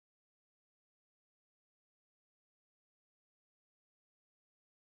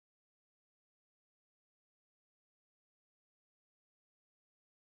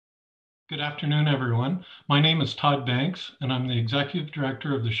Good afternoon, everyone. My name is Todd Banks, and I'm the Executive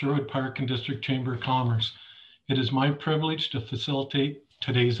Director of the Sherwood Park and District Chamber of Commerce. It is my privilege to facilitate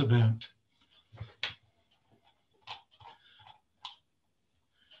today's event.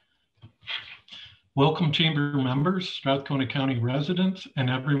 Welcome, Chamber members, Strathcona County residents, and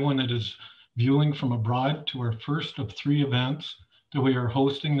everyone that is viewing from abroad to our first of 3 events that we are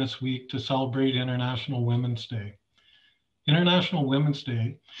hosting this week to celebrate International Women's Day. International Women's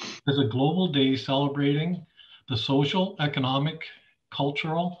Day is a global day celebrating the social, economic,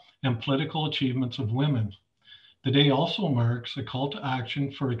 cultural, and political achievements of women. The day also marks a call to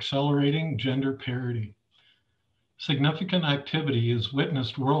action for accelerating gender parity. Significant activity is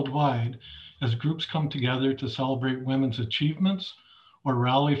witnessed worldwide as groups come together to celebrate women's achievements or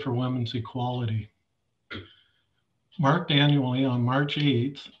rally for women's equality. Marked annually on March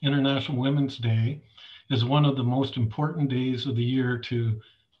 8th, International Women's Day is one of the most important days of the year to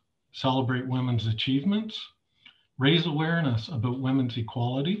celebrate women's achievements, raise awareness about women's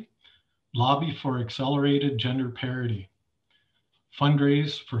equality, lobby for accelerated gender parity,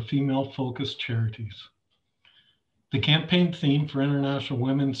 fundraise for female-focused charities. The campaign theme for International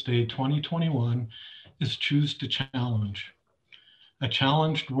Women's Day 2021 is Choose to Challenge. A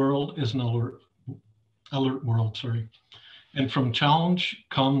challenged world is an alert world, And from challenge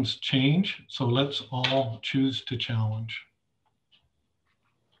comes change, so let's all choose to challenge.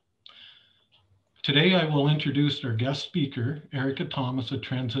 Today, I will introduce our guest speaker, Erica Thomas of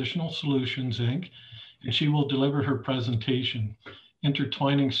Transitional Solutions Inc., and she will deliver her presentation,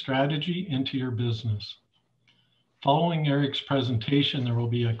 Intertwining Strategy into Your Business. Following Eric's presentation, there will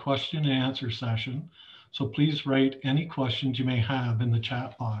be a question and answer session, so please write any questions you may have in the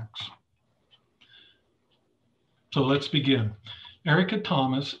chat box. So let's begin. Erica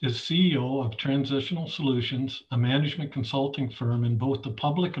Thomas is CEO of Transitional Solutions, a management consulting firm in both the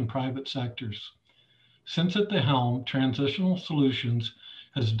public and private sectors. Since at the helm, Transitional Solutions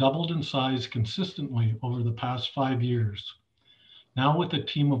has doubled in size consistently over the past 5 years. Now with a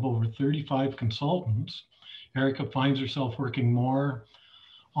team of over 35 consultants, Erica finds herself working more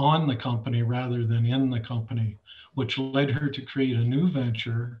on the company rather than in the company, which led her to create a new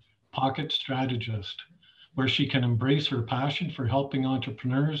venture, Pocket Strategist, where she can embrace her passion for helping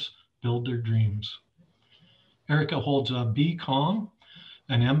entrepreneurs build their dreams. Erica holds a BCom,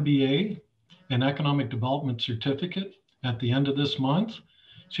 an MBA, an Economic Development Certificate. At the end of this month,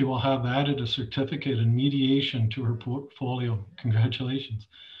 she will have added a certificate in mediation to her portfolio. Congratulations.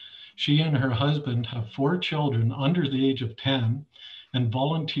 She and her husband have 4 children under the age of 10 and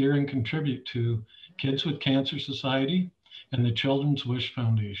volunteer and contribute to Kids with Cancer Society and the Children's Wish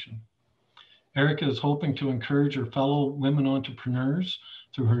Foundation. Erica is hoping to encourage her fellow women entrepreneurs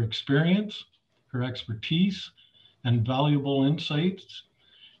through her experience, her expertise, and valuable insights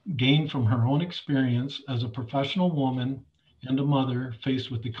gained from her own experience as a professional woman and a mother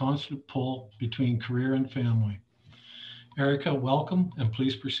faced with the constant pull between career and family. Erica, welcome, and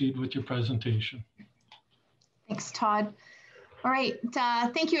please proceed with your presentation. Thanks, Todd. All right,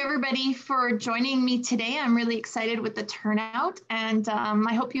 thank you everybody for joining me today. I'm really excited with the turnout, and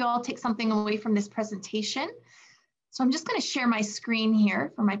I hope you all take something away from this presentation. So I'm just going to share my screen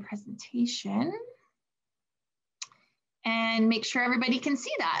here for my presentation and make sure everybody can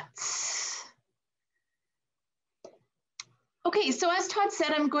see that. Okay, so as Todd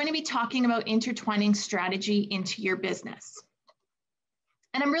said, I'm going to be talking about intertwining strategy into your business.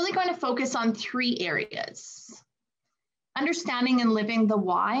 And I'm really going to focus on 3 areas. Understanding and living the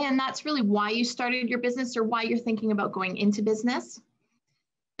why, and that's really why you started your business or why you're thinking about going into business.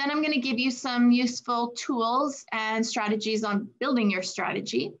 Then I'm going to give you some useful tools and strategies on building your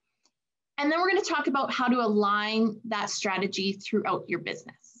strategy. And then we're going to talk about how to align that strategy throughout your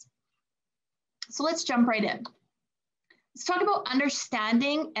business. So let's jump right in. Let's talk about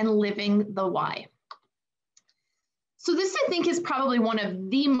understanding and living the why. So this, I think, is probably one of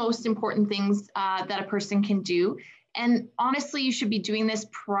the most important things that a person can do. And honestly, you should be doing this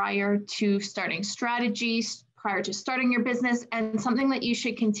prior to starting strategies, prior to starting your business, and something that you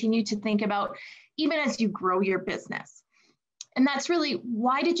should continue to think about even as you grow your business. And that's really,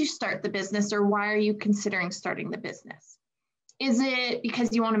 why did you start the business, or why are you considering starting the business? Is it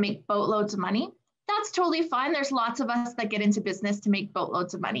because you want to make boatloads of money? That's totally fine. There's lots of us that get into business to make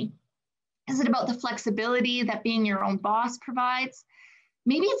boatloads of money. Is it about the flexibility that being your own boss provides?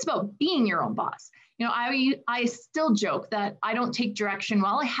 Maybe it's about being your own boss. You know, I still joke that I don't take direction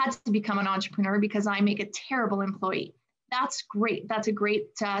well. I had to become an entrepreneur because I make a terrible employee. That's great. That's a great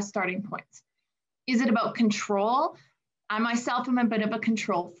starting point. Is it about control? I myself am a bit of a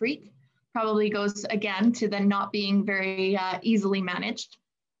control freak. Probably goes again to the not being very easily managed.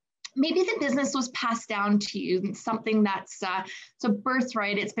 Maybe the business was passed down to you, something that's it's a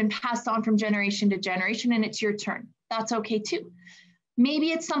birthright. It's been passed on from generation to generation, and it's your turn. That's okay too.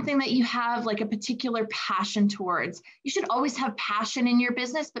 Maybe it's something that you have like a particular passion towards. You should always have passion in your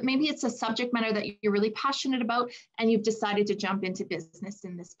business, but maybe it's a subject matter that you're really passionate about, and you've decided to jump into business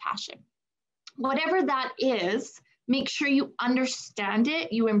in this passion. Whatever that is, make sure you understand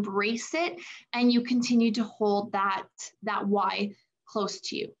it, you embrace it, and you continue to hold that why close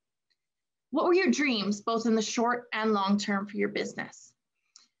to you. What were your dreams, both in the short and long term for your business?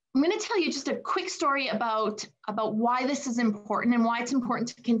 I'm going to tell you just a quick story about why this is important and why it's important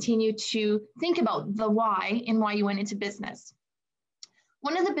to continue to think about the why and why you went into business.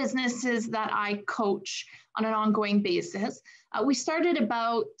 One of the businesses that I coach on an ongoing basis, we started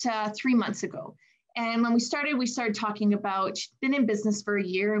about 3 months ago. And when we started talking about, she'd been in business for a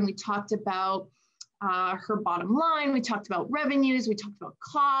year, and we talked about her bottom line. We talked about revenues. We talked about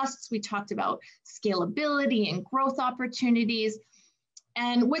costs. We talked about scalability and growth opportunities.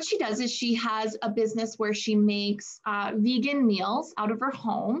 And what she does is she has a business where she makes vegan meals out of her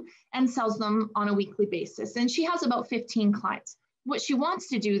home and sells them on a weekly basis. And she has about 15 clients. What she wants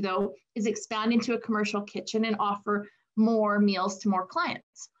to do, though, is expand into a commercial kitchen and offer more meals to more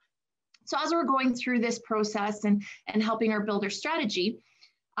clients. So as we're going through this process and helping her build her strategy,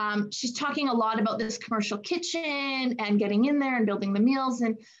 she's talking a lot about this commercial kitchen and getting in there and building the meals.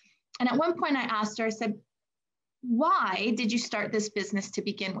 And at one point I asked her, I said, why did you start this business to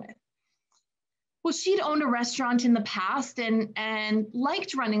begin with? Well, she'd owned a restaurant in the past and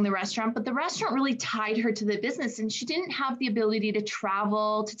liked running the restaurant, but the restaurant really tied her to the business, and she didn't have the ability to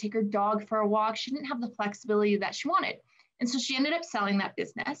travel, to take her dog for a walk. She didn't have the flexibility that she wanted. And so she ended up selling that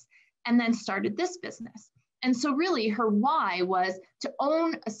business and then started this business. And so really her why was to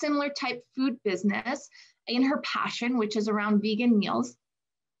own a similar type food business in her passion, which is around vegan meals,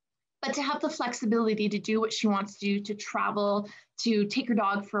 but to have the flexibility to do what she wants to do, to travel, to take her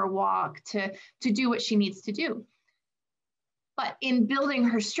dog for a walk, to do what she needs to do. But in building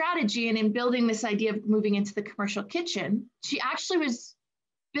her strategy and in building this idea of moving into the commercial kitchen, she actually was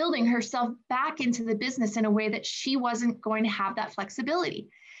building herself back into the business in a way that she wasn't going to have that flexibility.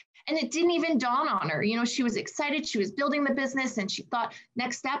 And it didn't even dawn on her. You know, she was excited, she was building the business, and she thought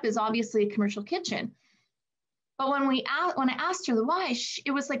next step is obviously a commercial kitchen. But when I asked her the why,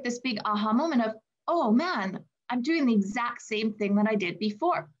 it was like this big aha moment of, oh man, I'm doing the exact same thing that I did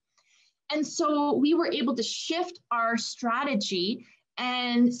before. And so we were able to shift our strategy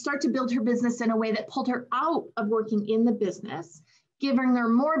and start to build her business in a way that pulled her out of working in the business, giving her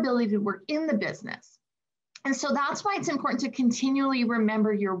more ability to work in the business. And so that's why it's important to continually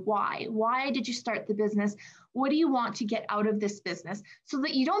remember your why. Why did you start the business? What do you want to get out of this business, so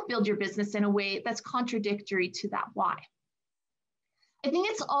that you don't build your business in a way that's contradictory to that why? I think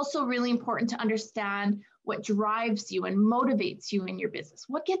it's also really important to understand what drives you and motivates you in your business.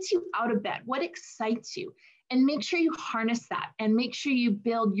 What gets you out of bed? What excites you? And make sure you harness that, and make sure you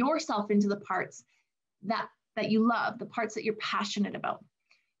build yourself into the parts that you love, the parts that you're passionate about.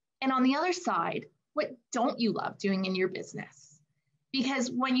 And on the other side, what don't you love doing in your business?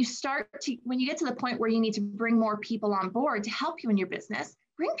 Because when you get to the point where you need to bring more people on board to help you in your business,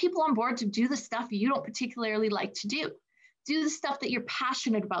 bring people on board to do the stuff you don't particularly like to do. Do the stuff that you're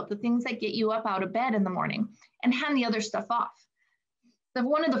passionate about, the things that get you up out of bed in the morning, and hand the other stuff off.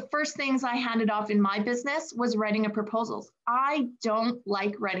 One of the first things I handed off in my business was writing proposals. I don't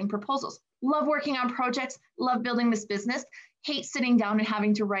like writing proposals. Love working on projects, love building this business, hate sitting down and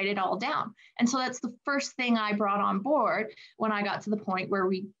having to write it all down. And so that's the first thing I brought on board when I got to the point where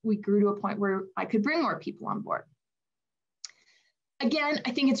we grew to a point where I could bring more people on board. Again,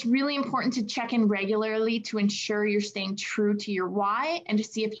 I think it's really important to check in regularly to ensure you're staying true to your why and to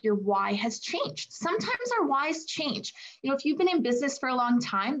see if your why has changed. Sometimes our whys change. You know, if you've been in business for a long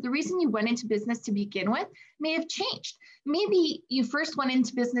time, the reason you went into business to begin with may have changed. Maybe you first went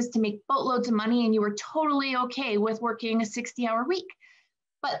into business to make boatloads of money and you were totally okay with working a 60-hour week.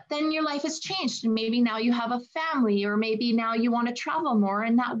 But then your life has changed, and maybe now you have a family, or maybe now you want to travel more,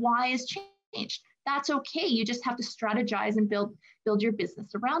 and that why has changed. That's okay. You just have to strategize and build your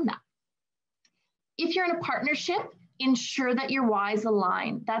business around that. If you're in a partnership, ensure that your whys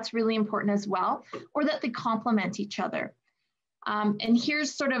align. That's really important as well, or that they complement each other. And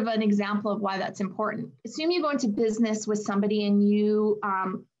here's sort of an example of why that's important. Assume you go into business with somebody and you,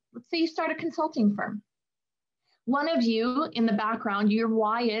 let's say you start a consulting firm. One of you in the background, your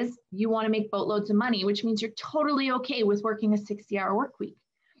why is you want to make boatloads of money, which means you're totally okay with working a 60-hour work week.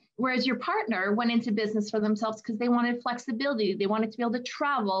 Whereas your partner went into business for themselves because they wanted flexibility. They wanted to be able to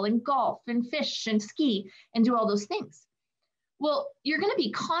travel and golf and fish and ski and do all those things. Well, you're going to be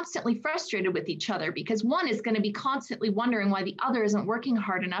constantly frustrated with each other because one is going to be constantly wondering why the other isn't working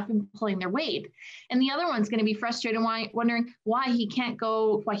hard enough and pulling their weight. And the other one's going to be frustrated wondering why he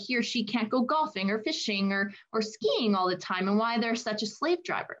or she can't go golfing or fishing or skiing all the time and why they're such a slave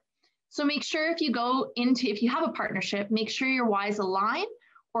driver. So make sure if you have a partnership, make sure your whys align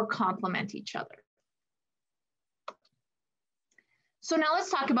or complement each other. So now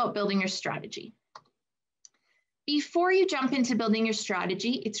let's talk about building your strategy. Before you jump into building your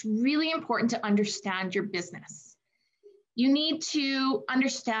strategy, it's really important to understand your business. You need to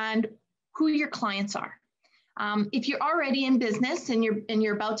understand who your clients are. If you're already in business and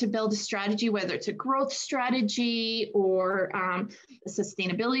you're about to build a strategy, whether it's a growth strategy or a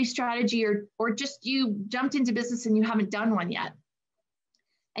sustainability strategy, or just you jumped into business and you haven't done one yet,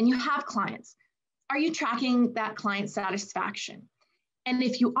 and you have clients, are you tracking that client satisfaction? And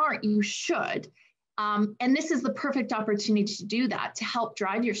if you aren't, you should. And this is the perfect opportunity to do that, to help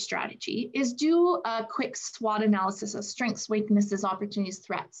drive your strategy, is do a quick SWOT analysis of strengths, weaknesses, opportunities,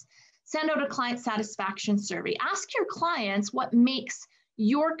 threats. Send out a client satisfaction survey. Ask your clients what makes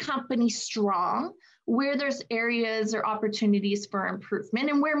your company strong, where there's areas or opportunities for improvement,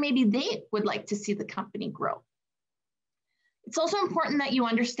 and where maybe they would like to see the company grow. It's also important that you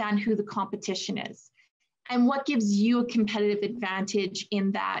understand who the competition is and what gives you a competitive advantage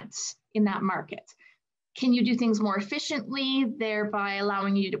in that market. Can you do things more efficiently, thereby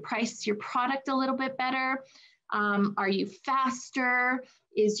allowing you to price your product a little bit better? Are you faster?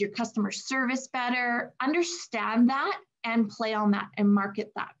 Is your customer service better? Understand that and play on that and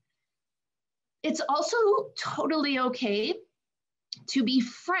market that. It's also totally okay to be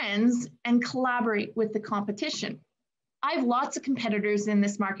friends and collaborate with the competition. I have lots of competitors in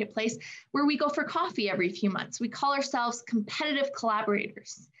this marketplace where we go for coffee every few months. We call ourselves competitive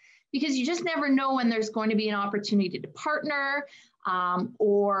collaborators, because you just never know when there's going to be an opportunity to partner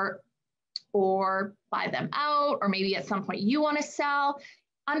or buy them out, or maybe at some point you want to sell.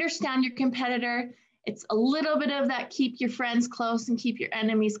 Understand your competitor. It's a little bit of that keep your friends close and keep your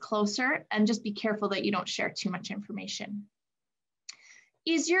enemies closer, and just be careful that you don't share too much information.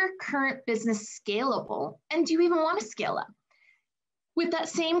 Is your current business scalable? And do you even want to scale up? With that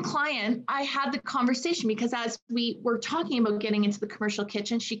same client, I had the conversation because as we were talking about getting into the commercial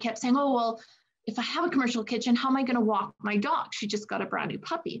kitchen, she kept saying, oh, well, if I have a commercial kitchen, how am I going to walk my dog? She just got a brand new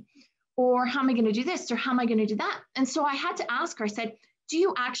puppy. Or how am I going to do this? Or how am I going to do that? And so I had to ask her, I said, do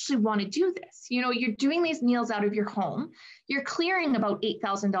you actually want to do this? You know, you're doing these meals out of your home. You're clearing about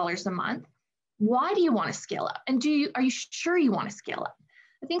 $8,000 a month. Why do you want to scale up? And are you sure you want to scale up?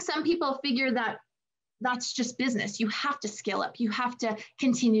 I think some people figure that that's just business. You have to scale up. You have to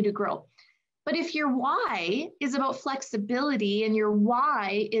continue to grow. But if your why is about flexibility and your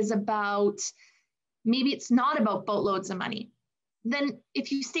why is about, maybe it's not about boatloads of money, then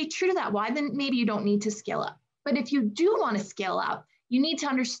if you stay true to that why, then maybe you don't need to scale up. But if you do want to scale up, you need to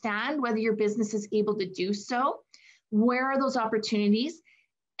understand whether your business is able to do so. Where are those opportunities?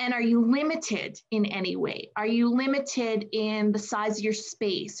 And are you limited in any way? Are you limited in the size of your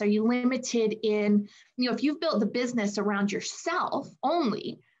space? Are you limited in, if you've built the business around yourself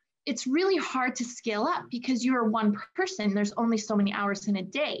only, it's really hard to scale up because you are one person. There's only so many hours in a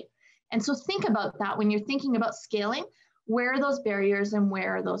day. And so think about that when you're thinking about scaling. Where are those barriers and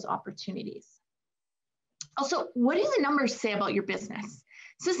where are those opportunities? Also, what do the numbers say about your business?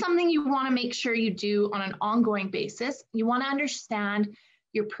 This is something you want to make sure you do on an ongoing basis. You want to understand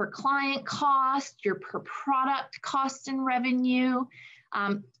your per client cost, your per product cost and revenue.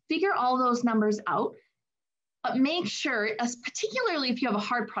 Figure all those numbers out, but make sure, particularly if you have a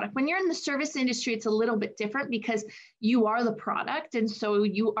hard product, when you're in the service industry, it's a little bit different because you are the product. And so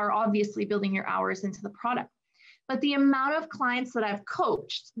you are obviously building your hours into the product. But the amount of clients that I've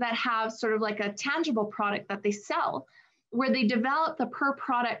coached that have sort of like a tangible product that they sell, where they develop the per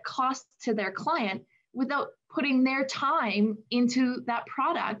product cost to their client without putting their time into that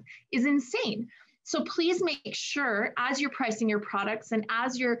product, is insane. So please make sure as you're pricing your products and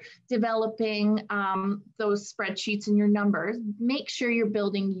as you're developing those spreadsheets and your numbers, make sure you're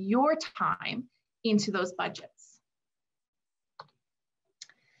building your time into those budgets.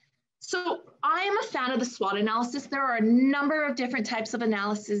 So I am a fan of the SWOT analysis. There are a number of different types of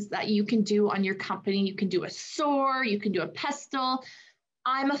analysis that you can do on your company. You can do a SOAR, you can do a PESTLE.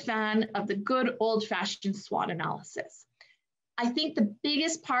 I'm a fan of the good old-fashioned SWOT analysis. I think the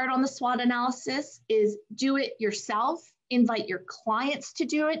biggest part on the SWOT analysis is do it yourself, invite your clients to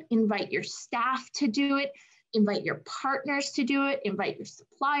do it, invite your staff to do it, invite your partners to do it, invite your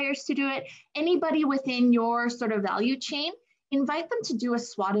suppliers to do it, anybody within your sort of value chain, invite them to do a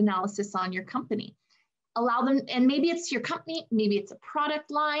SWOT analysis on your company. Allow them, and maybe it's your company, maybe it's a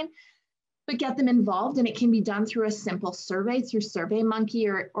product line, but get them involved, and it can be done through a simple survey, through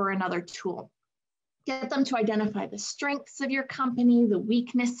SurveyMonkey or another tool. Get them to identify the strengths of your company, the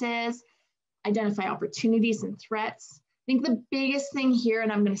weaknesses, identify opportunities and threats. I think the biggest thing here,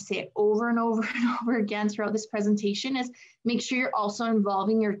 and I'm going to say it over and over and over again throughout this presentation, is make sure you're also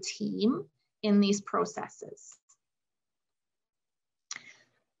involving your team in these processes.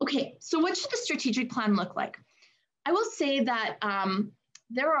 Okay, so what should the strategic plan look like? I will say that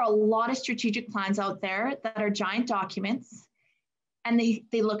there are a lot of strategic plans out there that are giant documents, and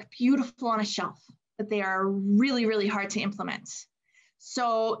they look beautiful on a shelf, but they are really, really hard to implement.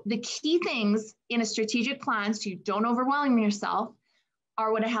 So the key things in a strategic plan, so you don't overwhelm yourself,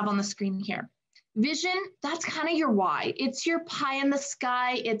 are what I have on the screen here. Vision, that's kind of your why. It's your pie in the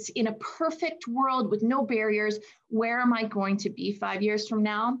sky. It's in a perfect world with no barriers. Where am I going to be 5 years from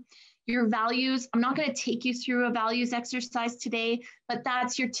now? Your values, I'm not going to take you through a values exercise today, but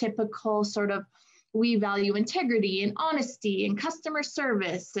that's your typical sort of, we value integrity and honesty and customer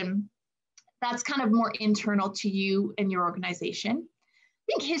service. And that's kind of more internal to you and your organization.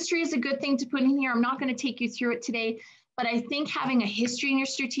 I think history is a good thing to put in here. I'm not going to take you through it today, but I think having a history in your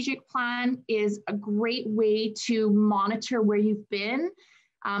strategic plan is a great way to monitor where you've been,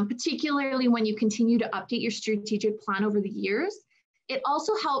 particularly when you continue to update your strategic plan over the years. It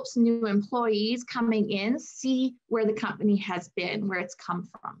also helps new employees coming in see where the company has been, where it's come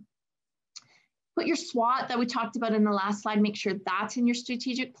from. Put your SWOT that we talked about in the last slide, make sure that's in your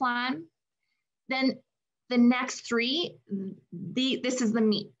strategic plan. Then the next three, this is the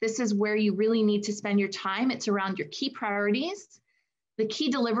meat. This is where you really need to spend your time. It's around your key priorities, the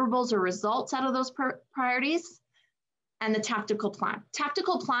key deliverables or results out of those priorities, and the tactical plan.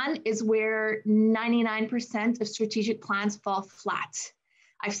 Tactical plan is where 99% of strategic plans fall flat.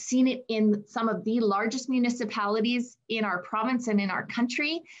 I've seen it in some of the largest municipalities in our province and in our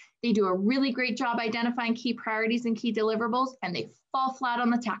country. They do a really great job identifying key priorities and key deliverables, and they fall flat on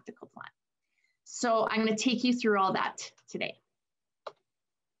the tactical plan. So I'm going to take you through all that today.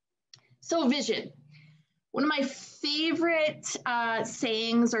 So vision. One of my favorite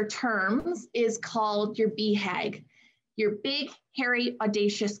sayings or terms is called your BHAG, your big, hairy,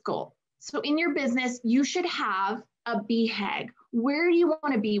 audacious goal. So in your business, you should have a BHAG. Where do you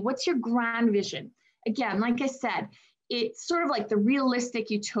want to be? What's your grand vision? Again, like I said, it's sort of like the realistic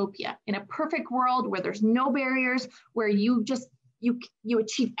utopia in a perfect world where there's no barriers, where you just you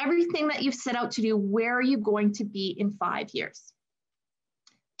achieve everything that you've set out to do. Where are you going to be in 5 years?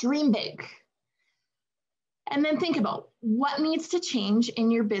 Dream big. And then think about what needs to change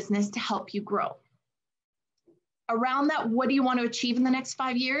in your business to help you grow. Around that, what do you want to achieve in the next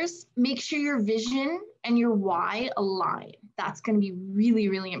 5 years? Make sure your vision and your why align. That's going to be really,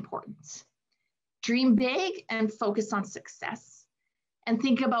 really important. Dream big and focus on success. And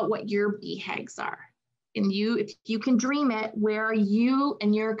think about what your BHAGs are. And if you can dream it, where are you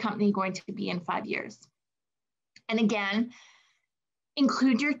and your company going to be in 5 years? And again,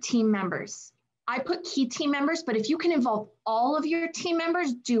 include your team members. I put key team members, but if you can involve all of your team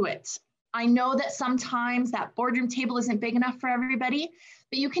members, do it. I know that sometimes that boardroom table isn't big enough for everybody,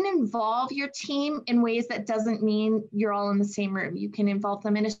 but you can involve your team in ways that doesn't mean you're all in the same room. You can involve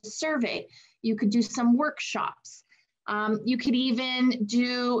them in a survey. You could do some workshops. You could even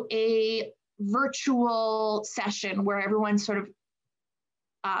do a virtual session where everyone sort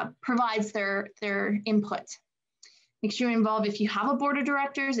of provides their input. Make sure you involve, if you have a board of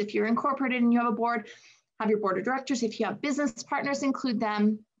directors, if you're incorporated and you have a board, have your board of directors. If you have business partners, include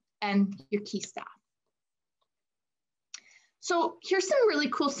them and your key staff. So here's some really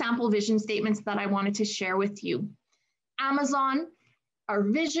cool sample vision statements that I wanted to share with you. Amazon, our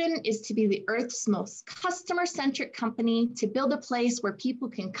vision is to be the Earth's most customer-centric company, to build a place where people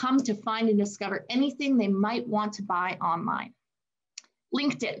can come to find and discover anything they might want to buy online.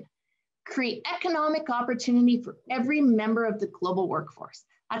 LinkedIn, create economic opportunity for every member of the global workforce.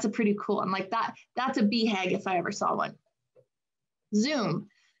 That's a pretty cool one. Like that's a BHAG if I ever saw one. Zoom,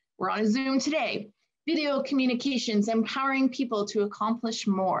 we're on a Zoom today. Video communications, empowering people to accomplish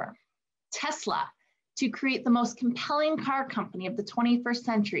more. Tesla, to create the most compelling car company of the 21st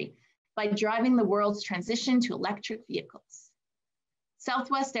century by driving the world's transition to electric vehicles.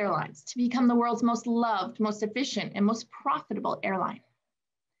 Southwest Airlines, to become the world's most loved, most efficient, and most profitable airline.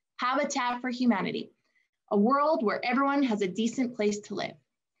 Habitat for Humanity, a world where everyone has a decent place to live.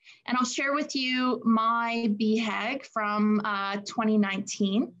 And I'll share with you my BHAG from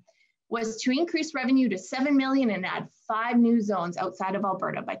 2019 was to increase revenue to 7 million and add 5 new zones outside of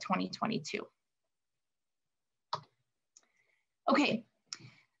Alberta by 2022. Okay,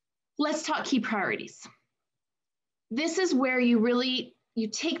 let's talk key priorities. this is where you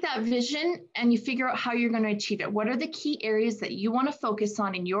take that vision and you figure out how you're going to achieve it. What are the key areas that you want to focus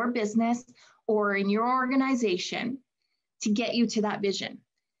on in your business or in your organization to get you to that vision?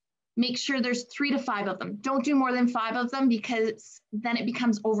 Make sure there's 3 to 5 of them. Don't do more than 5 of them because then it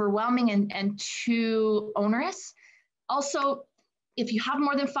becomes overwhelming and too onerous. Also, if you have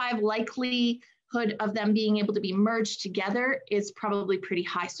more than 5, likelihood of them being able to be merged together is probably pretty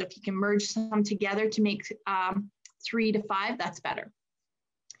high. So if you can merge some together to make 3 to 5, that's better.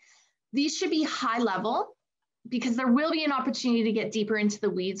 These should be high level because there will be an opportunity to get deeper into the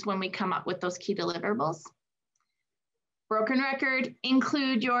weeds when we come up with those key deliverables. Broken record,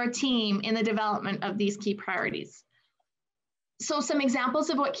 include your team in the development of these key priorities. So some examples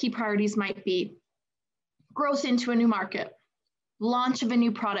of what key priorities might be: growth into a new market, launch of a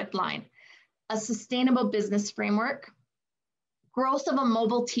new product line, a sustainable business framework, growth of a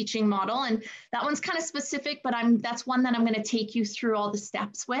mobile teaching model. And that one's kind of specific, but that's one that I'm going to take you through all the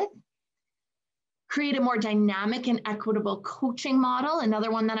steps with. Create a more dynamic and equitable coaching model,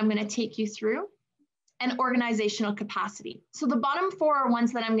 another one that I'm going to take you through. And organizational capacity. So the bottom 4 are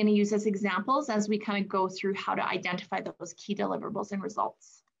ones that I'm going to use as examples as we kind of go through how to identify those key deliverables and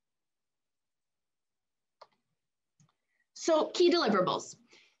results. So key deliverables.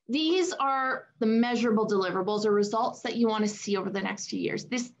 These are the measurable deliverables or results that you want to see over the next few years.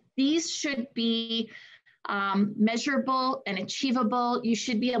 These should be measurable and achievable. You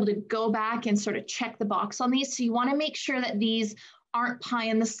should be able to go back and sort of check the box on these. So you want to make sure that these aren't pie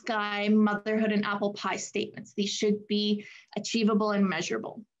in the sky, motherhood and apple pie statements. These should be achievable and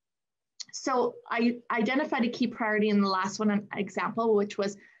measurable. So I identified a key priority in the last one, an example, which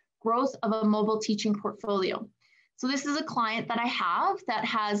was growth of a mobile teaching portfolio. So this is a client that I have that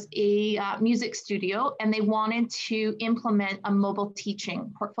has a music studio, and they wanted to implement a mobile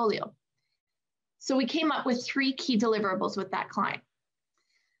teaching portfolio. So we came up with 3 key deliverables with that client.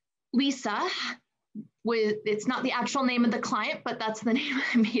 Lisa, it's not the actual name of the client, but that's the name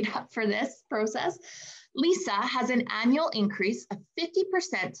I made up for this process. Lisa has an annual increase of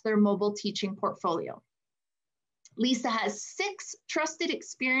 50% to their mobile teaching portfolio. Lisa has 6 trusted,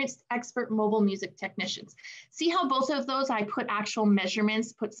 experienced, expert mobile music technicians. See how both of those I put actual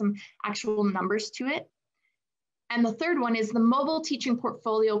measurements, put some actual numbers to it? And the third one is the mobile teaching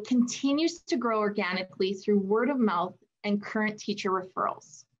portfolio continues to grow organically through word of mouth and current teacher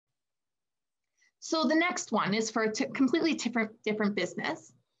referrals. So the next one is for a completely different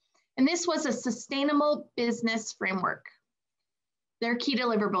business. And this was a sustainable business framework. Their key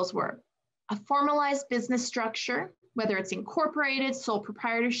deliverables were a formalized business structure, whether it's incorporated, sole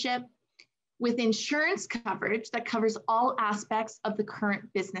proprietorship, with insurance coverage that covers all aspects of the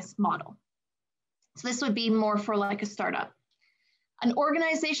current business model. So this would be more for like a startup. An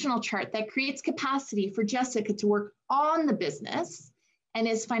organizational chart that creates capacity for Jessica to work on the business and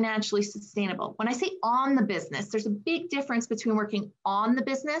is financially sustainable. When I say on the business, there's a big difference between working on the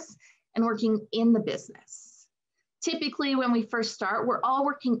business and working in the business. Typically, when we first start, we're all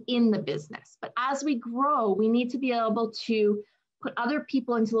working in the business. But as we grow, we need to be able to put other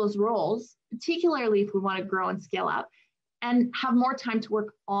people into those roles, particularly if we want to grow and scale up, and have more time to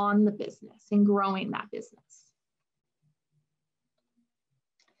work on the business and growing that business.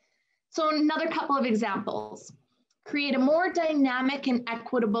 So another couple of examples. Create a more dynamic and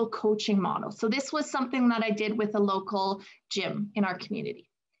equitable coaching model. So this was something that I did with a local gym in our community.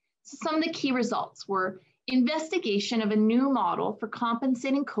 So some of the key results were investigation of a new model for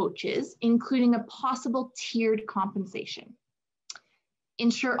compensating coaches, including a possible tiered compensation.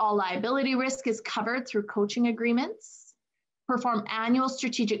 Ensure all liability risk is covered through coaching agreements. Perform annual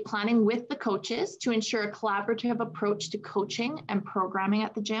strategic planning with the coaches to ensure a collaborative approach to coaching and programming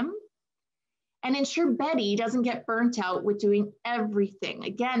at the gym. And ensure Betty doesn't get burnt out with doing everything.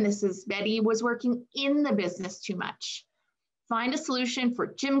 Again, Betty was working in the business too much. Find a solution for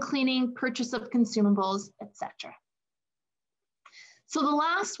gym cleaning, purchase of consumables, etc. So the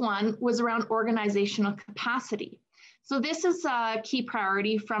last one was around organizational capacity. So this is a key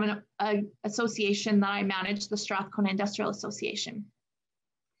priority from an association that I manage, the Strathcona Industrial Association.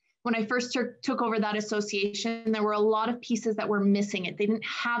 When I first took over that association, there were a lot of pieces that were missing it. They didn't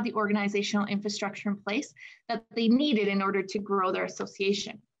have the organizational infrastructure in place that they needed in order to grow their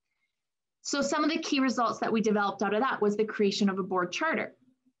association. So some of the key results that we developed out of that was the creation of a board charter,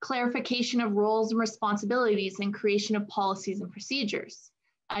 clarification of roles and responsibilities, and creation of policies and procedures,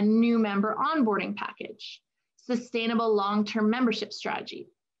 a new member onboarding package, sustainable long-term membership strategy,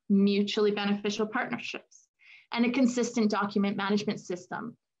 mutually beneficial partnerships, and a consistent document management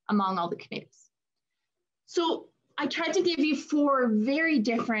system among all the committees. So I tried to give you 4 very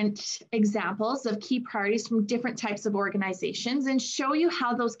different examples of key priorities from different types of organizations and show you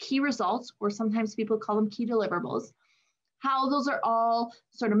how those key results, or sometimes people call them key deliverables, how those are all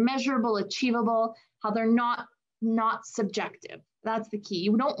sort of measurable, achievable, how they're not subjective. That's the key.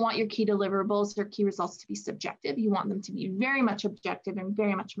 You don't want your key deliverables or key results to be subjective. You want them to be very much objective and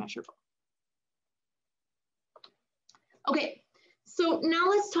very much measurable. Okay, so now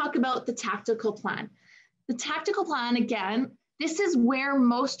let's talk about the tactical plan. The tactical plan, again, this is where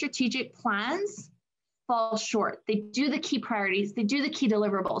most strategic plans fall short. They do the key priorities, they do the key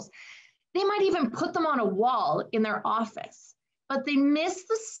deliverables. They might even put them on a wall in their office, but they miss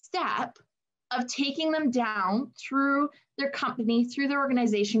the step of taking them down through their company, through their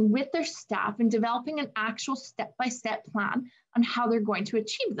organization with their staff and developing an actual step-by-step plan on how they're going to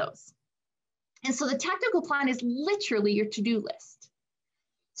achieve those. And so the tactical plan is literally your to-do list.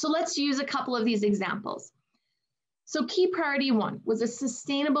 So let's use a couple of these examples. So key priority 1 was a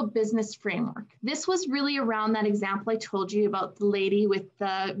sustainable business framework. This was really around that example I told you about the lady with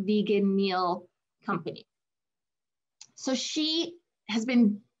the vegan meal company. So she has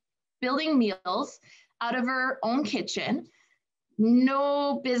been building meals out of her own kitchen,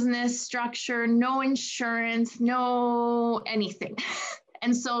 no business structure, no insurance, no anything.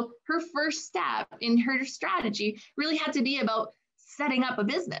 And so her first step in her strategy really had to be about setting up a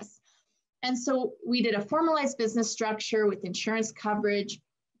business. And so we did a formalized business structure with insurance coverage.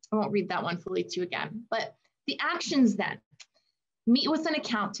 I won't read that one fully to you again, but the actions then: meet with an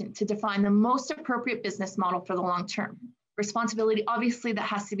accountant to define the most appropriate business model for the long term. Responsibility, obviously, that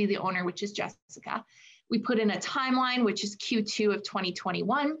has to be the owner, which is Jessica. We put in a timeline, which is Q2 of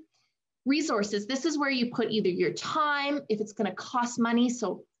 2021. Resources, this is where you put either your time, if it's going to cost money.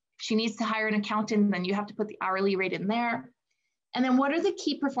 So if she needs to hire an accountant, then you have to put the hourly rate in there. And then what are the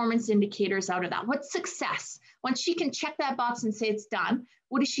key performance indicators out of that? What's success? Once she can check that box and say it's done,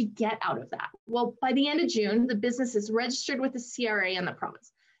 what does she get out of that? Well, by the end of June, the business is registered with the CRA and the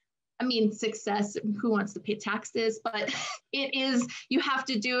province. I mean, success, who wants to pay taxes, but it is, you have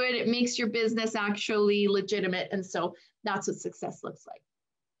to do it. It makes your business actually legitimate. And so that's what success looks like.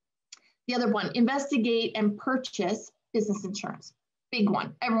 The other one, investigate and purchase business insurance. Big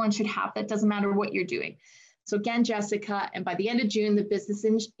one. Everyone should have that. Doesn't matter what you're doing. So again, Jessica, and by the end of June, the business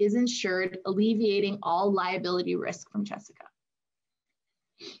is insured, alleviating all liability risk from Jessica.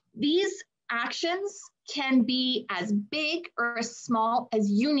 These actions can be as big or as small as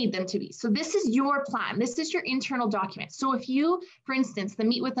you need them to be. So this is your plan. This is your internal document. So if you, for instance, the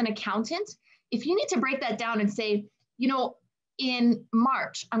meet with an accountant, if you need to break that down and say, you know, in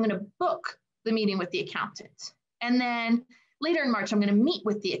March, I'm going to book the meeting with the accountant. And then later in March, I'm going to meet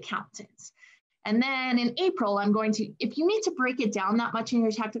with the accountant. And then in April, I'm going to, if you need to break it down that much in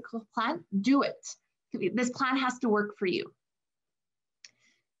your tactical plan, do it. This plan has to work for you.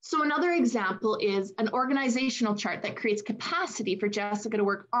 So another example is an organizational chart that creates capacity for Jessica to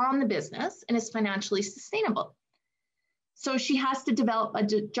work on the business and is financially sustainable. So she has to develop a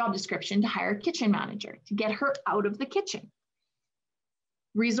job description to hire a kitchen manager to get her out of the kitchen.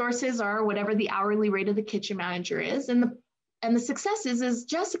 Resources are whatever the hourly rate of the kitchen manager is, and the success is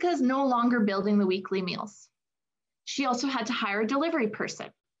Jessica is no longer building the weekly meals. She also had to hire a delivery person.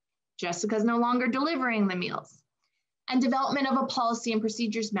 Jessica's no longer delivering the meals. And development of a policy and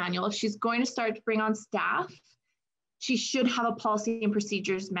procedures manual. If she's going to start to bring on staff, she should have a policy and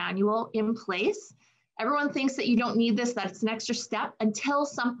procedures manual in place. Everyone thinks that you don't need this, that it's an extra step until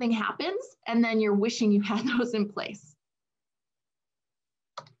something happens, and then you're wishing you had those in place.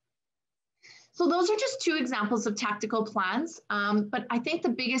 So those are just 2 examples of tactical plans. But I think the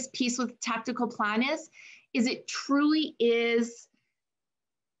biggest piece with tactical plan is it truly is,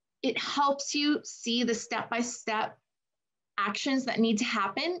 it helps you see the step-by-step actions that need to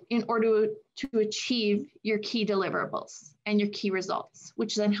happen in order to achieve your key deliverables and your key results,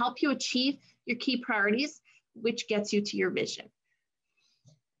 which then help you achieve your key priorities, which gets you to your vision.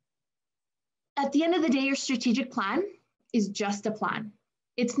 At the end of the day, your strategic plan is just a plan.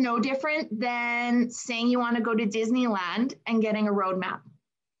 It's no different than saying you want to go to Disneyland and getting a roadmap.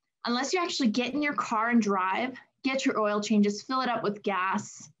 Unless you actually get in your car and drive, get your oil changes, fill it up with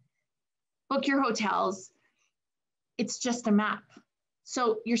gas, book your hotels, it's just a map.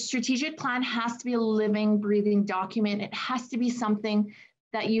 So your strategic plan has to be a living, breathing document. It has to be something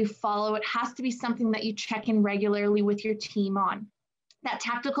that you follow. It has to be something that you check in regularly with your team on. That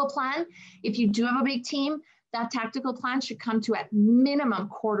tactical plan, if you do have a big team, that tactical plan should come to at minimum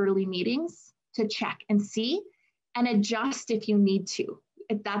quarterly meetings to check and see and adjust if you need to.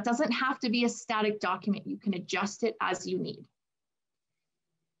 That doesn't have to be a static document. You can adjust it as you need.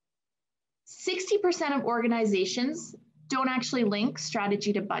 60% of organizations don't actually link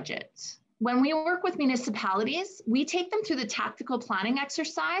strategy to budget. When we work with municipalities, we take them through the tactical planning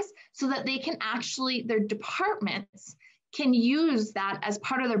exercise so that they can actually, their departments can use that as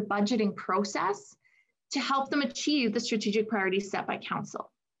part of their budgeting process to help them achieve the strategic priorities set by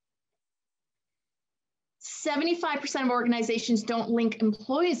council. 75% of organizations don't link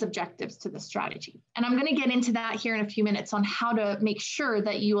employees' objectives to the strategy. And I'm going to get into that here in a few minutes on how to make sure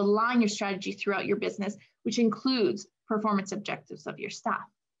that you align your strategy throughout your business, which includes performance objectives of your staff.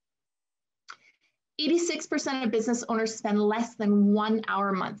 86% of business owners spend less than 1 hour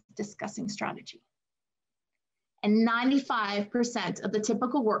a month discussing strategy. And 95% of the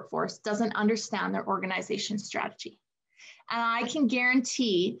typical workforce doesn't understand their organization's strategy. And I can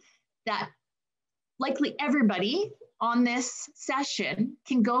guarantee that likely everybody on this session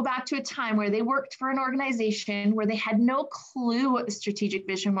can go back to a time where they worked for an organization where they had no clue what the strategic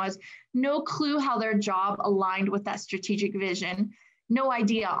vision was, no clue how their job aligned with that strategic vision, no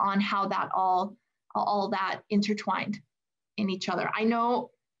idea on how that all that intertwined in each other. I know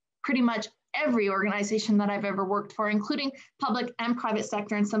pretty much every organization that I've ever worked for, including public and private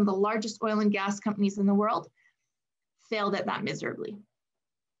sector and some of the largest oil and gas companies in the world, failed at that miserably.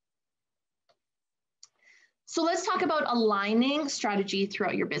 So let's talk about aligning strategy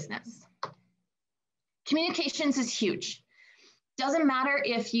throughout your business. Communications is huge. Doesn't matter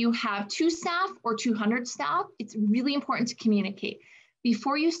if you have 2 staff or 200 staff, it's really important to communicate.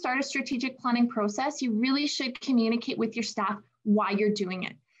 Before you start a strategic planning process, you really should communicate with your staff why you're doing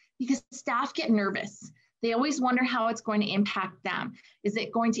it, because staff get nervous. They always wonder how it's going to impact them. Is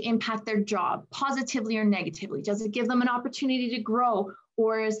it going to impact their job positively or negatively? Does it give them an opportunity to grow,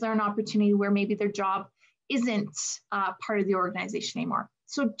 or is there an opportunity where maybe their job isn't part of the organization anymore?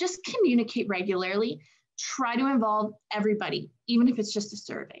 So just communicate regularly. Try to involve everybody, even if it's just a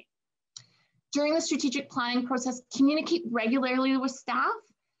survey. During the strategic planning process, communicate regularly with staff,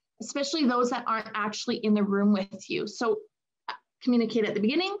 especially those that aren't actually in the room with you. So communicate at the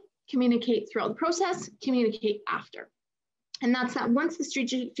beginning, communicate throughout the process, communicate after. And that's that once the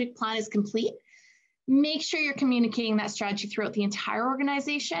strategic plan is complete, make sure you're communicating that strategy throughout the entire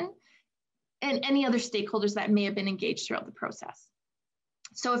organization and any other stakeholders that may have been engaged throughout the process.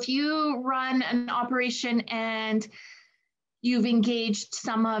 So if you run an operation and you've engaged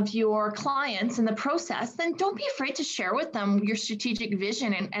some of your clients in the process, then don't be afraid to share with them your strategic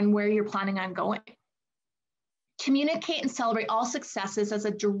vision and where you're planning on going. Communicate and celebrate all successes as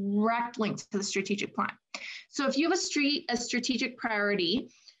a direct link to the strategic plan. So if you have a strategic priority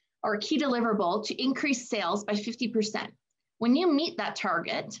or a key deliverable to increase sales by 50%, when you meet that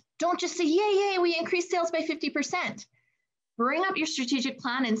target, don't just say, yay, we increased sales by 50%. Bring up your strategic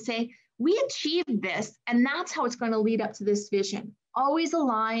plan and say, we achieved this, and that's how it's going to lead up to this vision. Always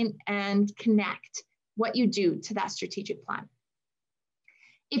align and connect what you do to that strategic plan.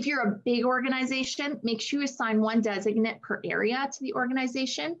 If you're a big organization, make sure you assign one designate per area to the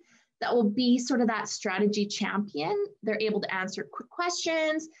organization that will be sort of that strategy champion. They're able to answer quick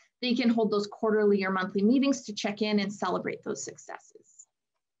questions. They can hold those quarterly or monthly meetings to check in and celebrate those successes.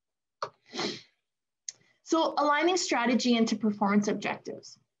 So aligning strategy into performance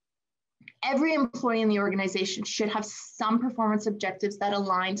objectives. Every employee in the organization should have some performance objectives that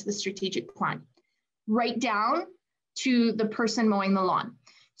align to the strategic plan, right down to the person mowing the lawn.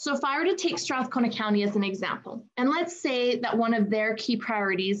 So if I were to take Strathcona County as an example, and let's say that one of their key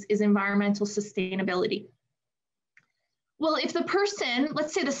priorities is environmental sustainability. Well, if the person,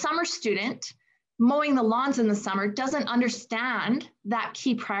 let's say the summer student mowing the lawns in the summer doesn't understand that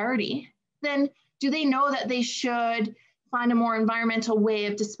key priority, then do they know that they should find a more environmental way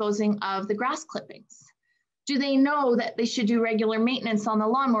of disposing of the grass clippings? Do they know that they should do regular maintenance on the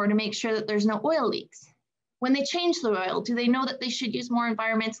lawnmower to make sure that there's no oil leaks? When they change the oil, do they know that they should use more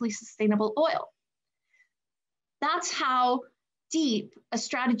environmentally sustainable oil? That's how deep a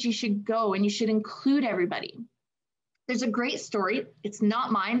strategy should go, and you should include everybody. There's a great story. It's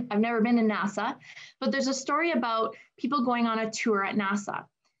not mine. I've never been to NASA, but there's a story about people going on a tour at NASA,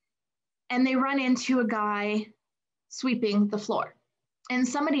 and they run into a guy sweeping the floor. And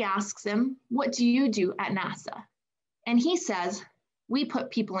somebody asks him, what do you do at NASA? And he says, we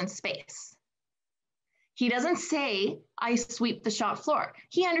put people in space. He doesn't say, I sweep the shop floor.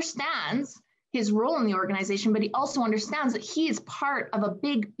 He understands his role in the organization, but he also understands that he is part of a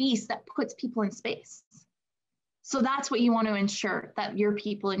big beast that puts people in space. So that's what you want to ensure that your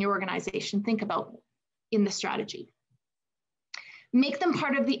people in your organization think about in the strategy. Make them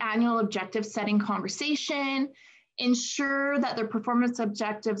part of the annual objective setting conversation. Ensure that their performance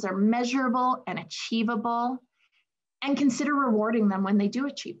objectives are measurable and achievable, and consider rewarding them when they do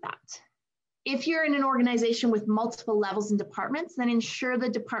achieve that. If you're in an organization with multiple levels and departments, then ensure the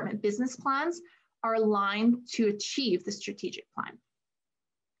department business plans are aligned to achieve the strategic plan.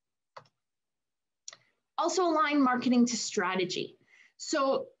 Also align marketing to strategy.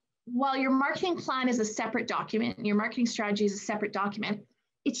 So while your marketing plan is a separate document and your marketing strategy is a separate document,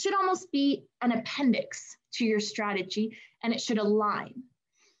 it should almost be an appendix to your strategy, and it should align.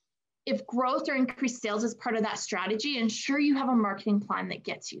 If growth or increased sales is part of that strategy, ensure you have a marketing plan that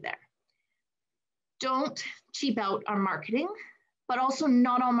gets you there. Don't cheap out on marketing, but also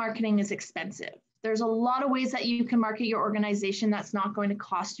not all marketing is expensive. There's a lot of ways that you can market your organization that's not going to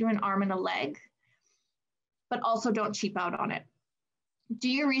cost you an arm and a leg, but also don't cheap out on it. Do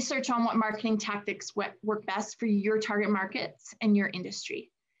your research on what marketing tactics work best for your target markets and your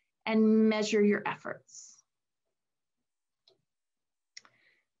industry, and measure your efforts.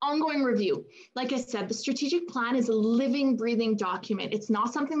 Ongoing review. Like I said, the strategic plan is a living, breathing document. It's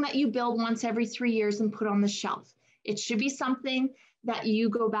not something that you build once every 3 years and put on the shelf. It should be something that you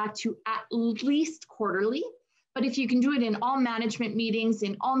go back to at least quarterly, but if you can do it in all management meetings,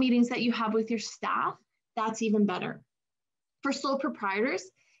 in all meetings that you have with your staff, that's even better. For sole proprietors,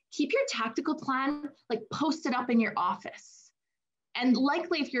 keep your tactical plan posted up in your office. And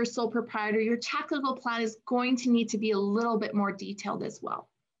likely if you're a sole proprietor, your tactical plan is going to need to be a little bit more detailed as well.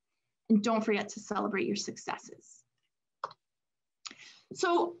 And don't forget to celebrate your successes.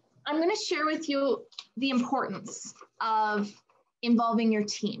 So I'm going to share with you the importance of involving your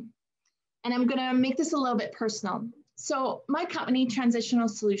team. And I'm going to make this a little bit personal. So my company, Transitional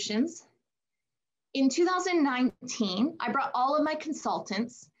Solutions, in 2019, I brought all of my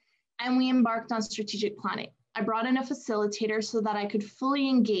consultants and we embarked on strategic planning. I brought in a facilitator so that I could fully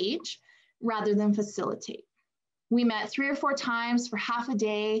engage rather than facilitate. We met 3 or 4 times for half a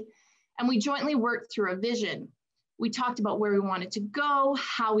day, and we jointly worked through a vision. We talked about where we wanted to go,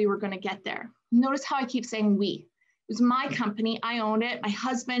 how we were going to get there. Notice how I keep saying we. It was my company, I owned it. My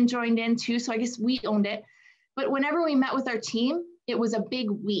husband joined in too, so I guess we owned it. But whenever we met with our team, it was a big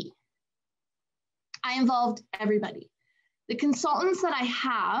we. I involved everybody. The consultants that I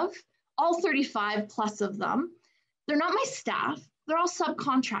have, all 35 plus of them, they're not my staff, they're all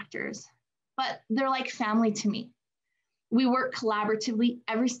subcontractors, but they're like family to me. We work collaboratively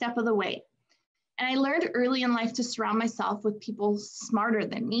every step of the way. And I learned early in life to surround myself with people smarter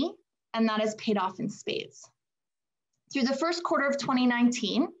than me, and that has paid off in spades. Through the first quarter of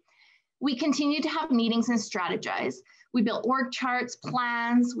 2019, we continued to have meetings and strategize. We built org charts,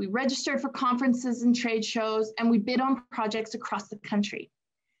 plans, we registered for conferences and trade shows, and we bid on projects across the country.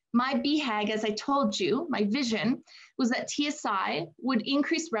 My BHAG, as I told you, my vision was that TSI would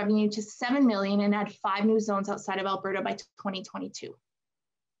increase revenue to 7 million and add 5 new zones outside of Alberta by 2022.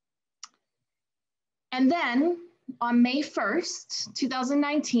 And then on May 1st,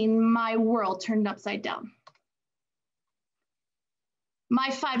 2019, my world turned upside down. My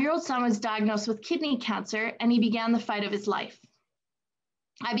 5-year-old son was diagnosed with kidney cancer, and he began the fight of his life.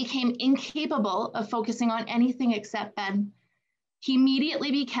 I became incapable of focusing on anything except Ben. He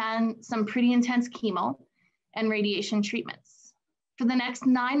immediately began some pretty intense chemo and radiation treatments. For the next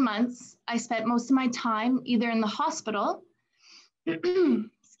 9 months, I spent most of my time either in the hospital,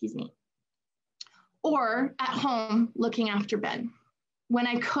 excuse me, or at home looking after Ben. When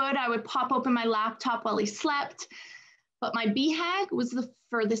I could, I would pop open my laptop while he slept, but my BHAG was the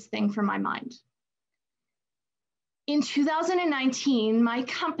furthest thing from my mind. In 2019, my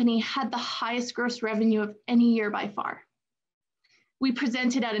company had the highest gross revenue of any year by far. We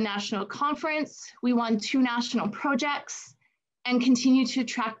presented at a national conference, we won 2 national projects, and continued to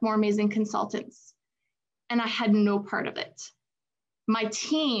attract more amazing consultants. And I had no part of it. My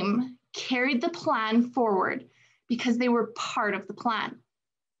team carried the plan forward because they were part of the plan.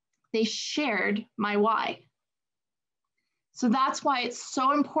 They shared my why. So that's why it's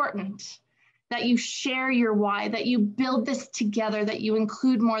so important that you share your why, that you build this together, that you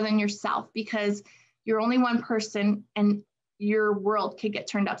include more than yourself, because you're only one person and your world could get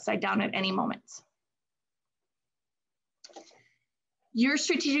turned upside down at any moment. Your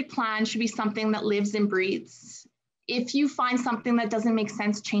strategic plan should be something that lives and breathes. If you find something that doesn't make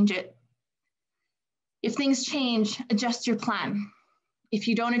sense, change it. If things change, adjust your plan. If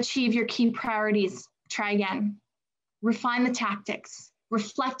you don't achieve your key priorities, try again. Refine the tactics.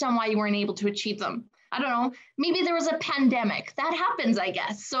 Reflect on why you weren't able to achieve them. I don't know, maybe there was a pandemic. That happens, I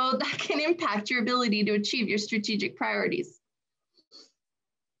guess. So that can impact your ability to achieve your strategic priorities.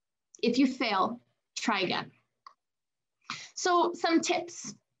 If you fail, try again. So some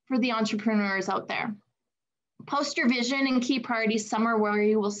tips for the entrepreneurs out there. Post your vision and key priorities somewhere where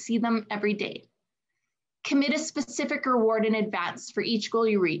you will see them every day. Commit a specific reward in advance for each goal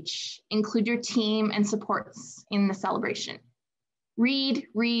you reach. Include your team and supports in the celebration. Read,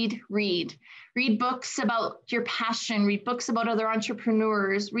 read, read. Read books about your passion. Read books about other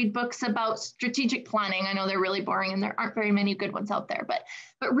entrepreneurs. Read books about strategic planning. I know they're really boring and there aren't very many good ones out there, but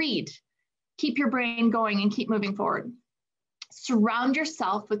read. Keep your brain going and keep moving forward. Surround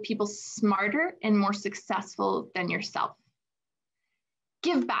yourself with people smarter and more successful than yourself.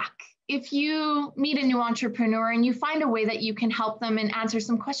 Give back. If you meet a new entrepreneur and you find a way that you can help them and answer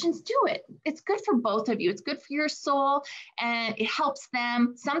some questions, do it. It's good for both of you. It's good for your soul and it helps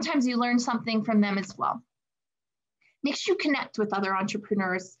them. Sometimes you learn something from them as well. Make sure you connect with other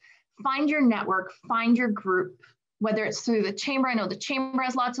entrepreneurs. Find your network, find your group, whether it's through the chamber. I know the chamber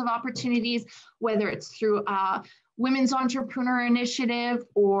has lots of opportunities, whether it's through a Women's Entrepreneur Initiative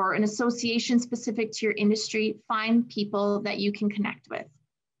or an association specific to your industry. Find people that you can connect with.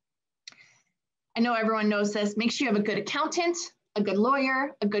 I know everyone knows this. Make sure you have a good accountant, a good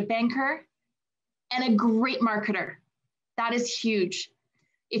lawyer, a good banker, and a great marketer. That is huge.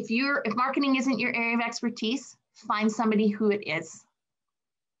 If marketing isn't your area of expertise, find somebody who it is.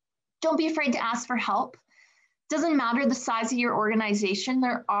 Don't be afraid to ask for help. Doesn't matter the size of your organization,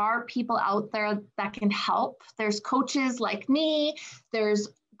 there are people out there that can help. There's coaches like me, there's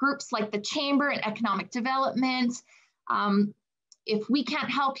groups like the Chamber and Economic Development. If we can't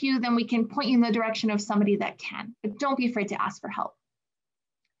help you, then we can point you in the direction of somebody that can, but don't be afraid to ask for help.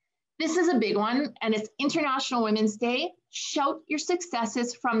 This is a big one, and it's International Women's Day. Shout your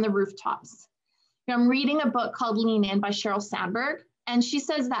successes from the rooftops. I'm reading a book called Lean In by Sheryl Sandberg, and she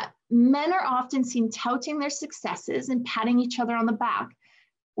says that men are often seen touting their successes and patting each other on the back,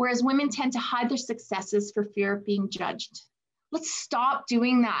 whereas women tend to hide their successes for fear of being judged. Let's stop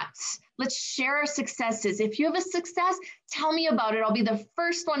doing that. Let's share our successes. If you have a success, tell me about it. I'll be the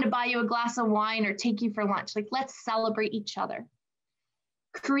first one to buy you a glass of wine or take you for lunch. Like, let's celebrate each other.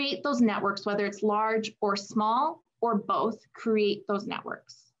 Create those networks, whether it's large or small or both. Create those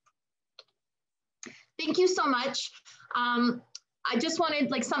networks. Thank you so much. I just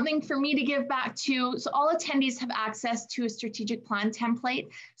wanted something for me to give back to. So all attendees have access to a strategic plan template.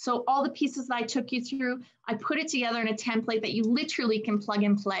 So all the pieces that I took you through, I put it together in a template that you literally can plug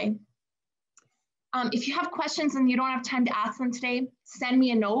and play. If you have questions and you don't have time to ask them today, send me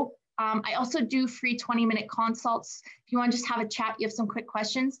a note. I also do free 20-minute consults. If you want to just have a chat, you have some quick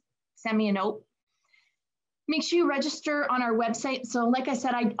questions, send me a note. Make sure you register on our website. So like I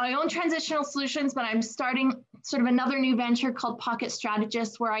said, I own Transitional Solutions, but I'm starting sort of another new venture called Pocket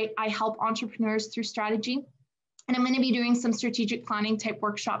Strategist, where I help entrepreneurs through strategy. And I'm going to be doing some strategic planning type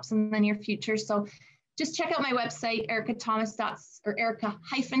workshops in the near future. So just check out my website,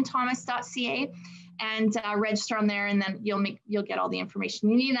 erica-thomas.ca, and register on there, and then you'll get all the information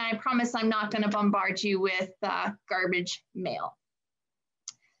you need. And I promise I'm not going to bombard you with garbage mail.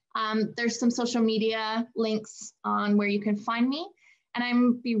 There's some social media links on where you can find me, and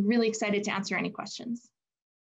I'm be really excited to answer any questions.